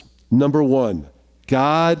perspectives. Number one,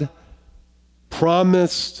 God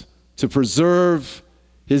promised to preserve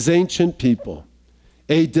his ancient people,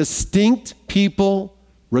 a distinct people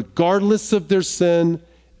regardless of their sin,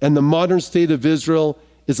 and the modern state of Israel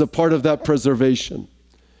is a part of that preservation.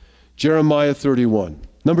 Jeremiah 31.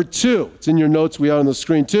 Number two, it's in your notes, we are on the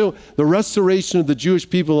screen too, the restoration of the Jewish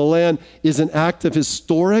people of the land is an act of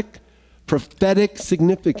historic, prophetic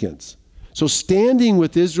significance. So standing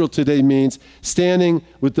with Israel today means standing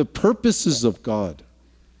with the purposes of God,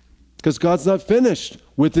 because God's not finished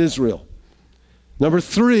with Israel. Number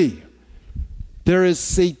three, there is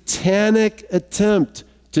satanic attempt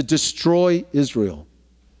to destroy Israel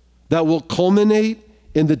that will culminate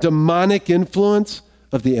in the demonic influence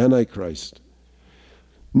of the Antichrist.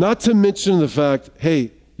 Not to mention the fact,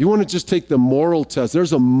 hey, you want to just take the moral test.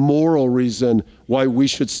 There's a moral reason why we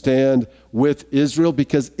should stand with Israel,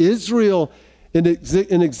 because Israel in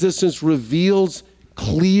existence reveals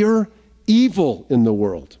clear evil in the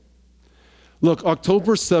world. Look,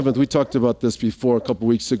 October 7th, we talked about this before a couple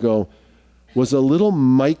weeks ago, was a little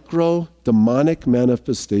micro demonic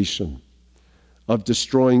manifestation of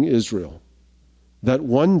destroying Israel that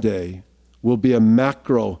one day will be a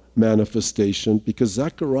macro manifestation, because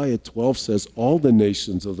Zechariah 12 says all the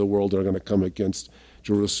nations of the world are going to come against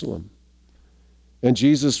Jerusalem. And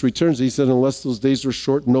Jesus returns. He said, unless those days were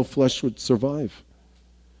short, no flesh would survive.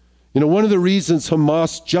 You know, one of the reasons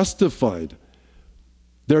Hamas justified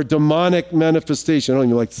their demonic manifestation, I don't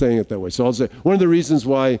even like saying it that way, so I'll say, one of the reasons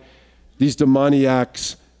why these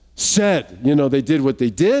demoniacs said, you know, they did what they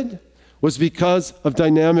did was because of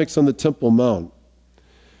dynamics on the Temple Mount.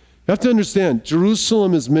 You have to understand,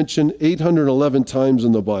 Jerusalem is mentioned 811 times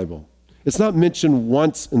in the Bible. It's not mentioned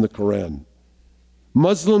once in the Quran.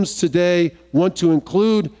 Muslims today want to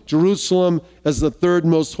include Jerusalem as the third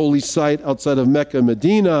most holy site outside of Mecca and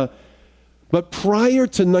Medina. But prior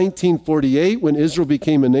to 1948, when Israel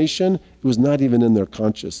became a nation, it was not even in their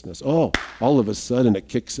consciousness. Oh, all of a sudden it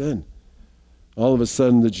kicks in. All of a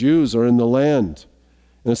sudden the Jews are in the land.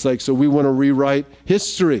 And it's like, so we want to rewrite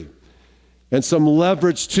history. And some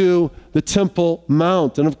leverage to the Temple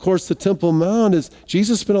Mount. And of course, the Temple Mount is,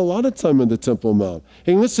 Jesus spent a lot of time in the Temple Mount.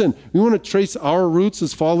 Hey, listen, we want to trace our roots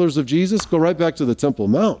as followers of Jesus? Go right back to the Temple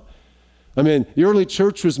Mount. I mean, the early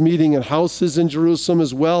church was meeting in houses in Jerusalem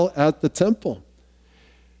as well at the temple.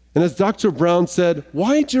 And as Dr. Brown said,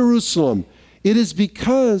 why Jerusalem? It is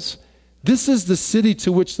because this is the city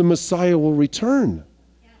to which the Messiah will return.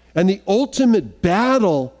 And the ultimate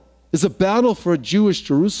battle is a battle for a Jewish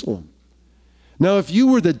Jerusalem. Now, if you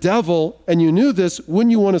were the devil and you knew this, wouldn't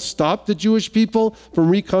you want to stop the Jewish people from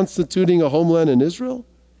reconstituting a homeland in Israel?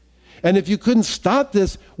 And if you couldn't stop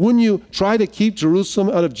this, wouldn't you try to keep Jerusalem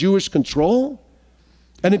out of Jewish control?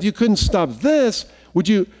 And if you couldn't stop this,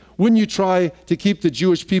 wouldn't you try to keep the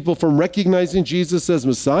Jewish people from recognizing Jesus as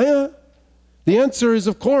Messiah? The answer is,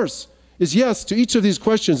 of course, is yes to each of these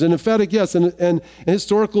questions, an emphatic yes. And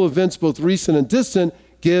historical events, both recent and distant,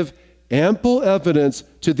 give ample evidence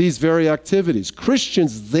to these very activities.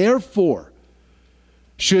 Christians, therefore,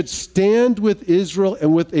 should stand with Israel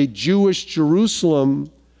and with a Jewish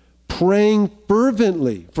Jerusalem, praying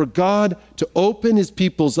fervently for God to open his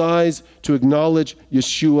people's eyes to acknowledge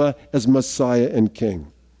Yeshua as Messiah and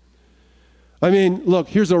King. I mean, look,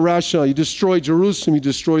 here's a rationale. You destroy Jerusalem, you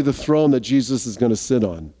destroy the throne that Jesus is going to sit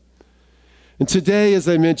on. And today, as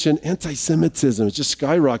I mentioned, anti-Semitism is just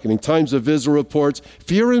skyrocketing. Times of Israel reports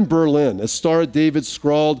fear in Berlin. A Star of David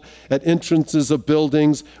scrawled at entrances of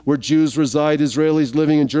buildings where Jews reside, Israelis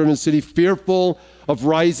living in German city, fearful of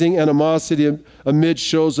rising animosity amid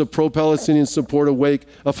shows of pro-Palestinian support awake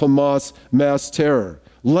of Hamas mass terror.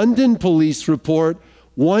 London police report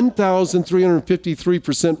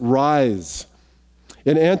 1,353% rise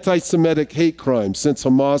in anti-Semitic hate crimes since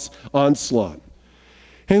Hamas onslaught.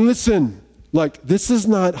 Hey, listen. Like, this is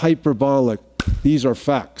not hyperbolic. These are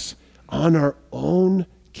facts. On our own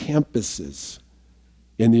campuses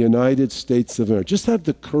in the United States of America, just have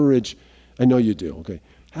the courage, I know you do, okay?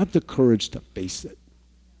 Have the courage to face it.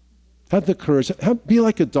 Have the courage, be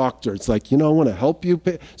like a doctor. It's like, you know, I want to help you,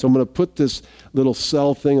 so I'm going to put this little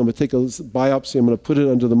cell thing, I'm going to take a biopsy, I'm going to put it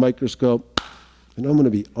under the microscope, and I'm going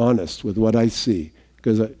to be honest with what I see.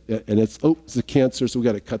 It's a cancer, so we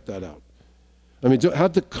got to cut that out. I mean,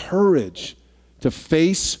 have the courage to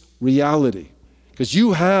face reality. Because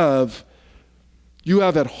you have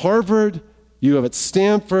at Harvard, you have at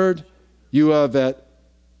Stanford, you have at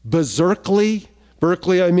Berkeley,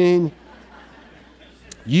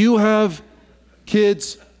 you have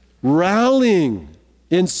kids rallying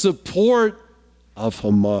in support of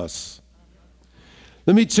Hamas.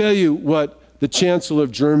 Let me tell you what the Chancellor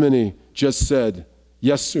of Germany just said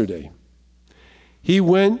yesterday. He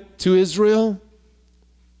went to Israel.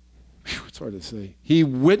 It's hard to say. He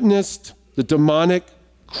witnessed the demonic,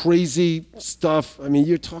 crazy stuff. I mean,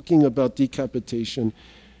 you're talking about decapitation.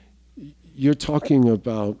 You're talking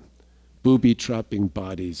about booby-trapping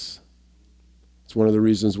bodies. It's one of the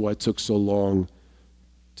reasons why it took so long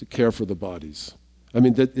to care for the bodies. I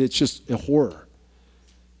mean, it's just a horror.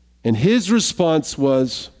 And his response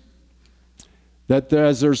was that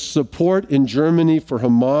as there's support in Germany for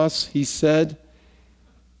Hamas, he said,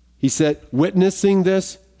 witnessing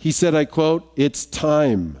this, he said, I quote, it's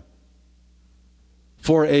time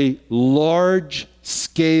for a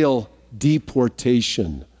large-scale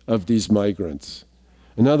deportation of these migrants.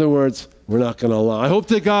 In other words, we're not going to allow. I hope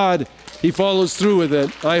to God he follows through with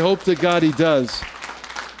it. I hope to God he does.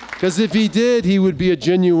 Because if he did, he would be a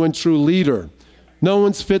genuine, true leader. No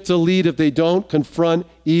one's fit to lead if they don't confront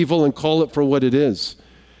evil and call it for what it is.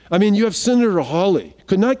 I mean, you have Senator Hawley,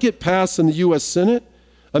 could not get passed in the U.S. Senate,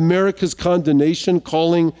 America's condemnation,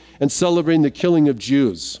 calling and celebrating the killing of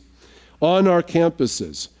Jews on our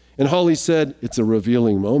campuses. And Hawley said, it's a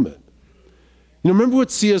revealing moment. You know, remember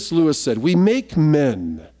what C.S. Lewis said, we make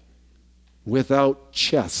men without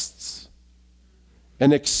chests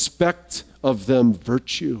and expect of them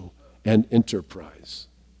virtue and enterprise.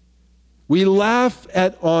 We laugh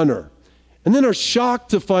at honor and then are shocked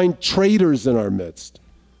to find traitors in our midst.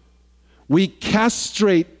 We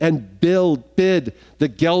castrate and bid the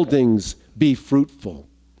geldings be fruitful.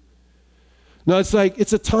 Now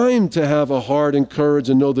it's a time to have a heart and courage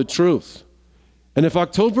and know the truth. And if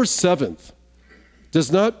October 7th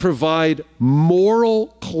does not provide moral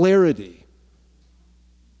clarity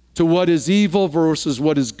to what is evil versus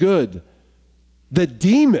what is good, the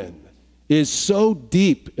demon is so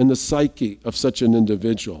deep in the psyche of such an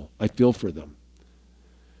individual. I feel for them.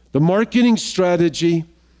 The marketing strategy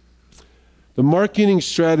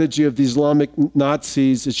of the Islamic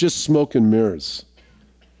Nazis is just smoke and mirrors.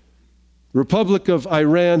 The Republic of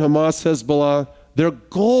Iran, Hamas, Hezbollah, their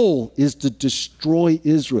goal is to destroy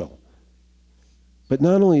Israel. But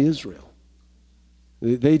not only Israel.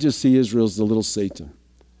 They just see Israel as the little Satan.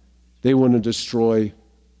 They want to destroy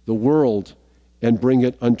the world and bring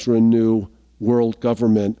it under a new world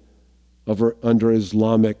government under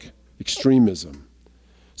Islamic extremism.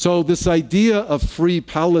 So this idea of free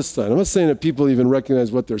Palestine, I'm not saying that people even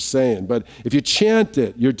recognize what they're saying, but if you chant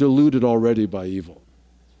it, you're deluded already by evil.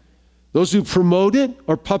 Those who promote it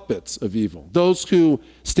are puppets of evil. Those who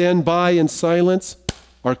stand by in silence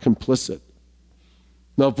are complicit.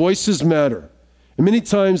 Now, voices matter. And many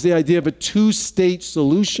times the idea of a two-state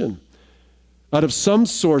solution out of some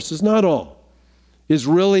sources, not all, is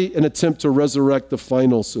really an attempt to resurrect the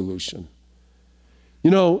final solution.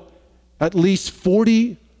 You know, at least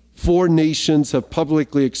 44 nations have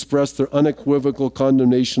publicly expressed their unequivocal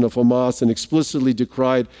condemnation of Hamas and explicitly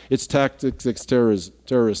decried its tactics as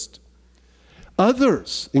terrorist.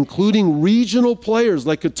 Others, including regional players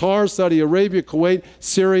like Qatar, Saudi Arabia, Kuwait,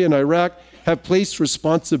 Syria, and Iraq, have placed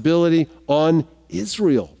responsibility on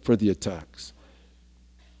Israel for the attacks.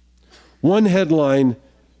 One headline,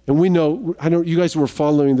 and we know, you guys were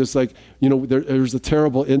following this, there's a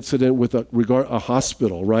terrible incident with a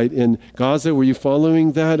hospital, right, in Gaza. Were you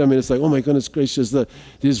following that? I mean, it's like, oh my goodness gracious, the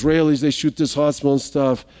Israelis, they shoot this hospital and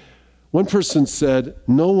stuff. One person said,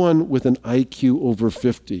 no one with an IQ over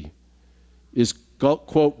 50 is,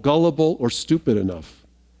 quote, gullible or stupid enough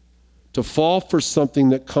to fall for something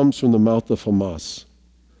that comes from the mouth of Hamas,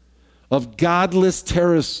 of godless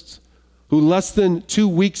terrorists who less than 2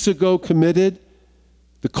 weeks ago committed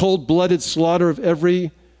the cold-blooded slaughter of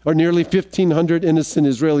nearly 1,500 innocent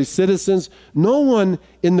Israeli citizens. No one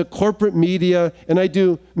in the corporate media, and I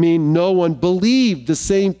do mean no one, believed the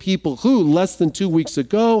same people who, less than 2 weeks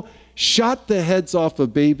ago, shot the heads off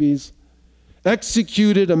of babies,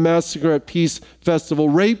 executed a massacre at Peace Festival,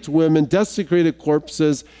 raped women, desecrated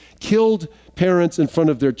corpses, killed parents in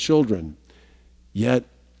front of their children. Yet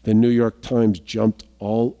the New York Times jumped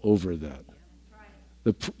all over that.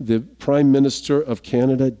 The Prime Minister of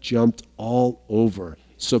Canada jumped all over,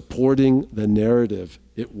 supporting the narrative.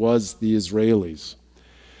 It was the Israelis.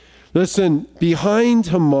 Listen, behind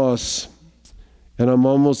Hamas, and I'm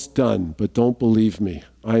almost done, but don't believe me.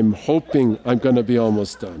 I'm hoping I'm going to be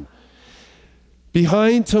almost done.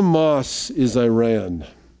 Behind Hamas is Iran.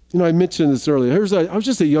 You know, I mentioned this earlier. I was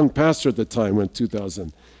just a young pastor at the time when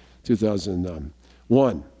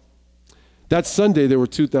 2001. That Sunday, there were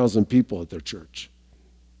 2,000 people at their church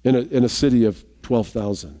in a city of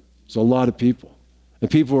 12,000. It's a lot of people. And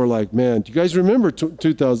people were like, man, do you guys remember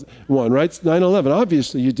 2001, right? 9/11,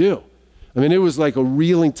 obviously you do. I mean, it was like a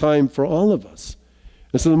reeling time for all of us.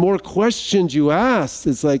 And so the more questions you ask,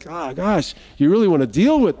 it's like, gosh, you really want to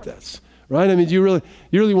deal with this, right? I mean, you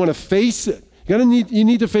really want to face it. You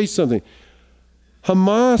need to face something.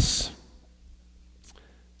 Behind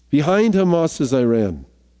Hamas is Iran.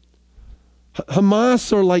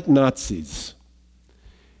 Hamas are like Nazis.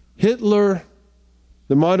 Hitler,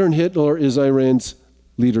 the modern Hitler, is Iran's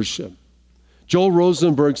leadership. Joel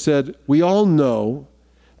Rosenberg said, we all know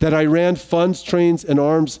that Iran funds, trains, and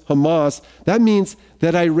arms Hamas. That means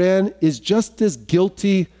that Iran is just as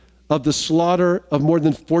guilty of the slaughter of more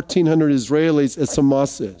than 1,400 Israelis as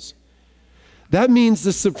Hamas is. That means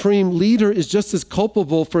the supreme leader is just as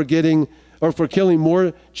culpable for killing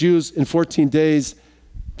more Jews in 14 days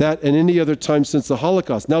than any other time since the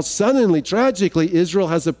Holocaust. Now, suddenly, tragically, Israel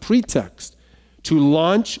has a pretext to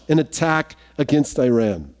launch an attack against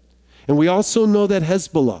Iran. And we also know that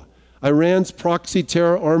Hezbollah, Iran's proxy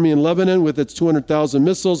terror army in Lebanon with its 200,000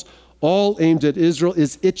 missiles, all aimed at Israel,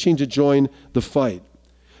 is itching to join the fight.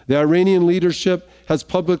 The Iranian leadership has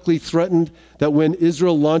publicly threatened that when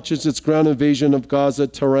Israel launches its ground invasion of Gaza,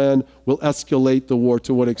 Tehran will escalate the war.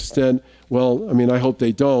 To what extent? Well, I hope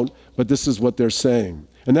they don't, but this is what they're saying.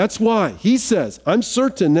 And that's why he says, I'm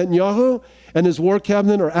certain Netanyahu and his war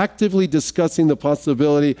cabinet are actively discussing the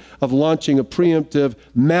possibility of launching a preemptive,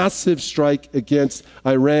 massive strike against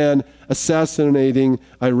Iran, assassinating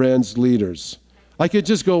Iran's leaders. I could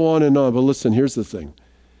just go on and on, but listen, here's the thing.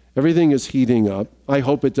 Everything is heating up. I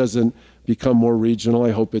hope it doesn't become more regional.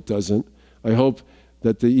 I hope it doesn't. I hope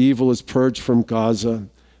that the evil is purged from Gaza.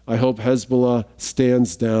 I hope Hezbollah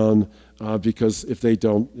stands down because if they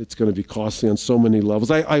don't, it's going to be costly on so many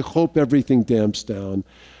levels. I hope everything damps down.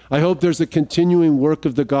 I hope there's a continuing work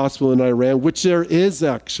of the gospel in Iran, which there is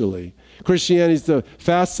actually. Christianity is the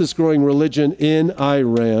fastest growing religion in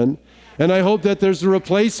Iran. And I hope that there's a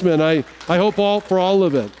replacement. I hope for all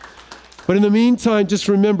of it. But in the meantime, just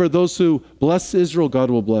remember, those who bless Israel,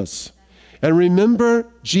 God will bless. And remember,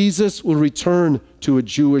 Jesus will return to a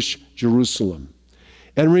Jewish Jerusalem.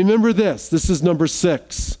 And remember this is number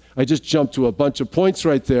 6. I just jumped to a bunch of points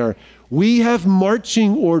right there. We have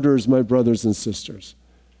marching orders, my brothers and sisters.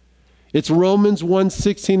 It's Romans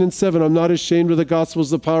 1:16 and 7. I'm not ashamed of the gospel,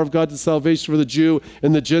 it's the power of God to salvation for the Jew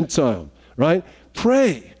and the Gentile, right?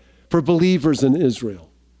 Pray for believers in Israel.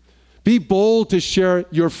 Be bold to share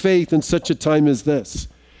your faith in such a time as this.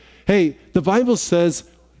 Hey, the Bible says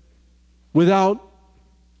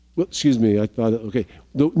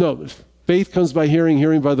faith comes by hearing,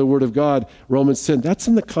 hearing by the word of God, Romans 10. That's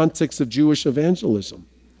in the context of Jewish evangelism.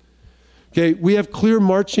 Okay, we have clear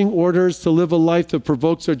marching orders to live a life that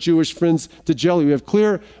provokes our Jewish friends to jealousy. We have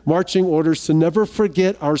clear marching orders to never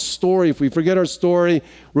forget our story. If we forget our story,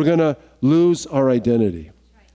 we're going to lose our identity.